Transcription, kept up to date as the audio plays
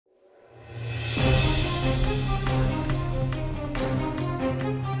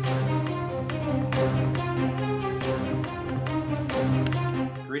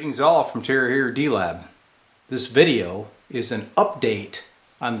Greetings all from Terry here, D-Lab. This video is an update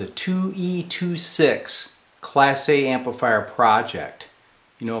on the 2E26 Class A amplifier project.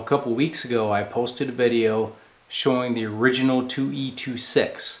 You know, a couple weeks ago I posted a video showing the original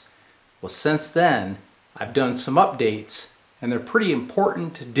 2E26. Well, since then I've done some updates, and they're pretty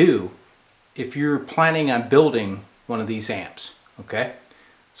important to do if you're planning on building one of these amps. Okay,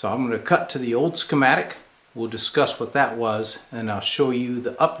 so I'm going to cut to the old schematic. We'll discuss what that was, and I'll show you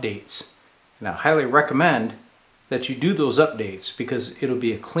the updates. And I highly recommend that you do those updates because it'll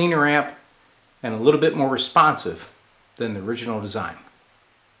be a cleaner amp and a little bit more responsive than the original design.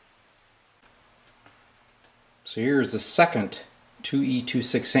 So here's the second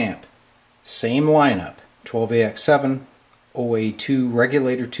 2E26 amp. Same lineup, 12AX7, OA2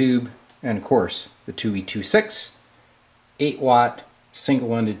 regulator tube, and of course the 2E26, 8-watt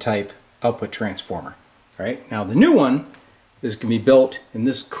single-ended type output transformer. Right, now the new one is going to be built in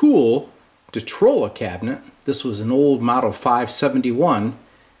this cool Detrola cabinet. This was an old Model 571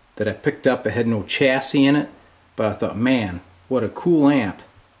 that I picked up. It had no chassis in it, but I thought, man, what a cool amp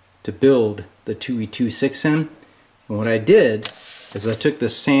to build the 2E26 in. And what I did is I took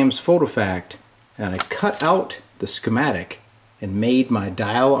this Sam's PhotoFact and I cut out the schematic and made my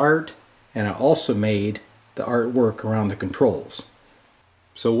dial art, and I also made the artwork around the controls.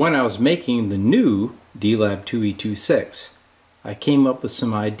 So when I was making the new D-Lab 2E26, I came up with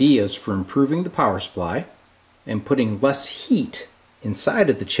some ideas for improving the power supply and putting less heat inside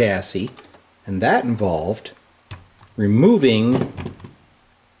of the chassis, and that involved removing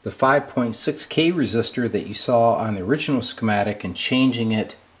the 5.6K resistor that you saw on the original schematic and changing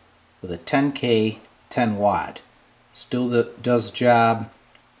it with a 10K 10 watt. Still does the job,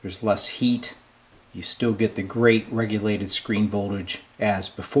 there's less heat, you still get the great regulated screen voltage as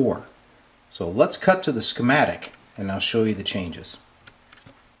before. So let's cut to the schematic and I'll show you the changes.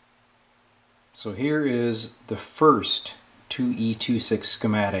 So here is the first 2E26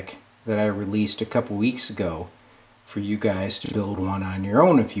 schematic that I released a couple weeks ago for you guys to build one on your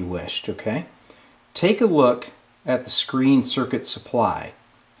own if you wished, okay? Take a look at the screen circuit supply.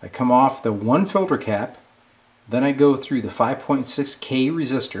 I come off the one filter cap, then I go through the 5.6K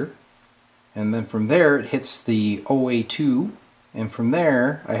resistor, and then from there it hits the OA2, and from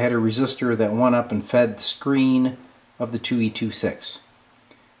there I had a resistor that went up and fed the screen of the 2E26.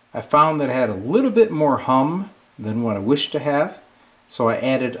 I found that it had a little bit more hum than what I wished to have, so I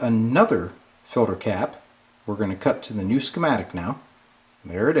added another filter cap. We're going to cut to the new schematic now.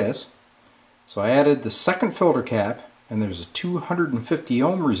 There it is. So I added the second filter cap, and there's a 250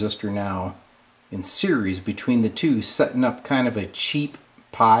 ohm resistor now in series between the two, setting up kind of a cheap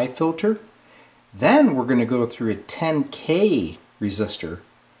pi filter. Then we're going to go through a 10K resistor.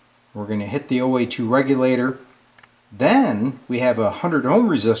 We're going to hit the OA2 regulator. Then we have a 100 ohm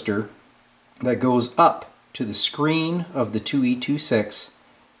resistor that goes up to the screen of the 2E26,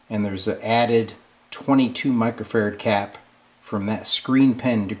 and there's an added 22 microfarad cap from that screen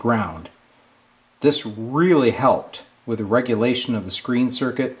pin to ground. This really helped with the regulation of the screen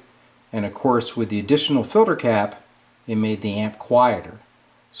circuit, and of course with the additional filter cap it made the amp quieter.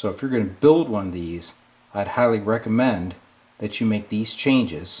 So if you're going to build one of these, I'd highly recommend that you make these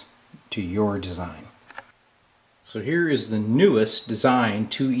changes to your design. So here is the newest design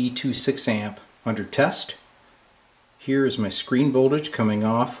 2E26 amp under test. Here is my screen voltage coming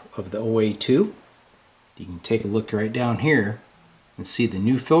off of the OA2. You can take a look right down here and see the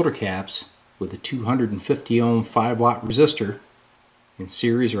new filter caps with a 250 ohm 5 watt resistor in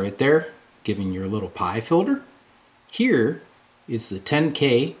series right there, giving you a little pi filter. Here is the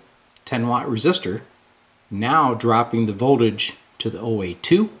 10K 10 watt resistor, now dropping the voltage to the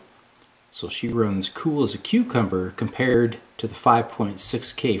OA2, so she runs cool as a cucumber compared to the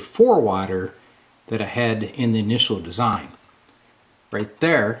 5.6K 4 watter that I had in the initial design. Right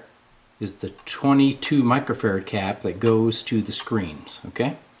there is the 22 microfarad cap that goes to the screens.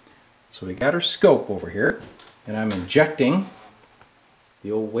 Okay, so we got our scope over here, and I'm injecting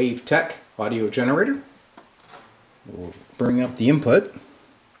the old WaveTech audio generator. We'll bring up the input,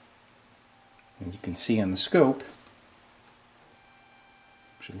 and you can see on the scope,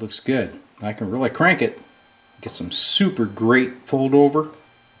 it looks good. I can really crank it, get some super great fold over.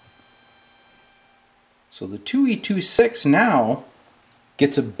 So the 2E26 now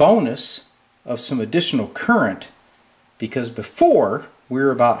gets a bonus of some additional current, because before we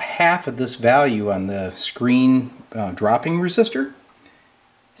were about half of this value on the screen dropping resistor.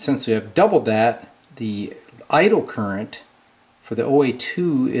 Since we have doubled that, the idle current for the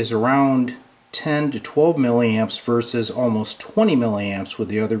OA2 is around 10 to 12 milliamps versus almost 20 milliamps with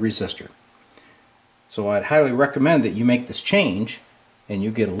the other resistor. So I'd highly recommend that you make this change and you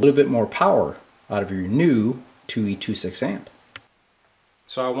get a little bit more power out of your new 2E26 amp.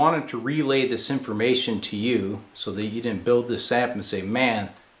 So I wanted to relay this information to you so that you didn't build this amp and say,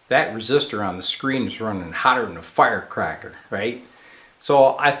 man, that resistor on the screen is running hotter than a firecracker, right?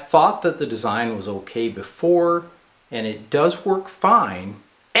 So I thought that the design was okay before, and it does work fine,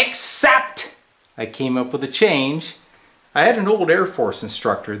 except I came up with a change. I had an old Air Force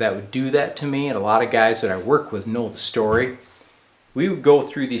instructor that would do that to me, and a lot of guys that I work with know the story. We would go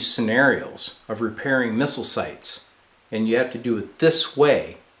through these scenarios of repairing missile sites, and you have to do it this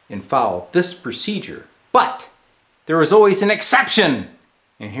way and follow this procedure. But there was always an exception,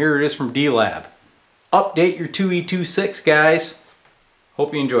 and here it is from D-Lab. Update your 2E26, guys.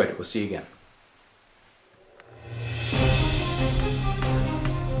 Hope you enjoyed it. We'll see you again.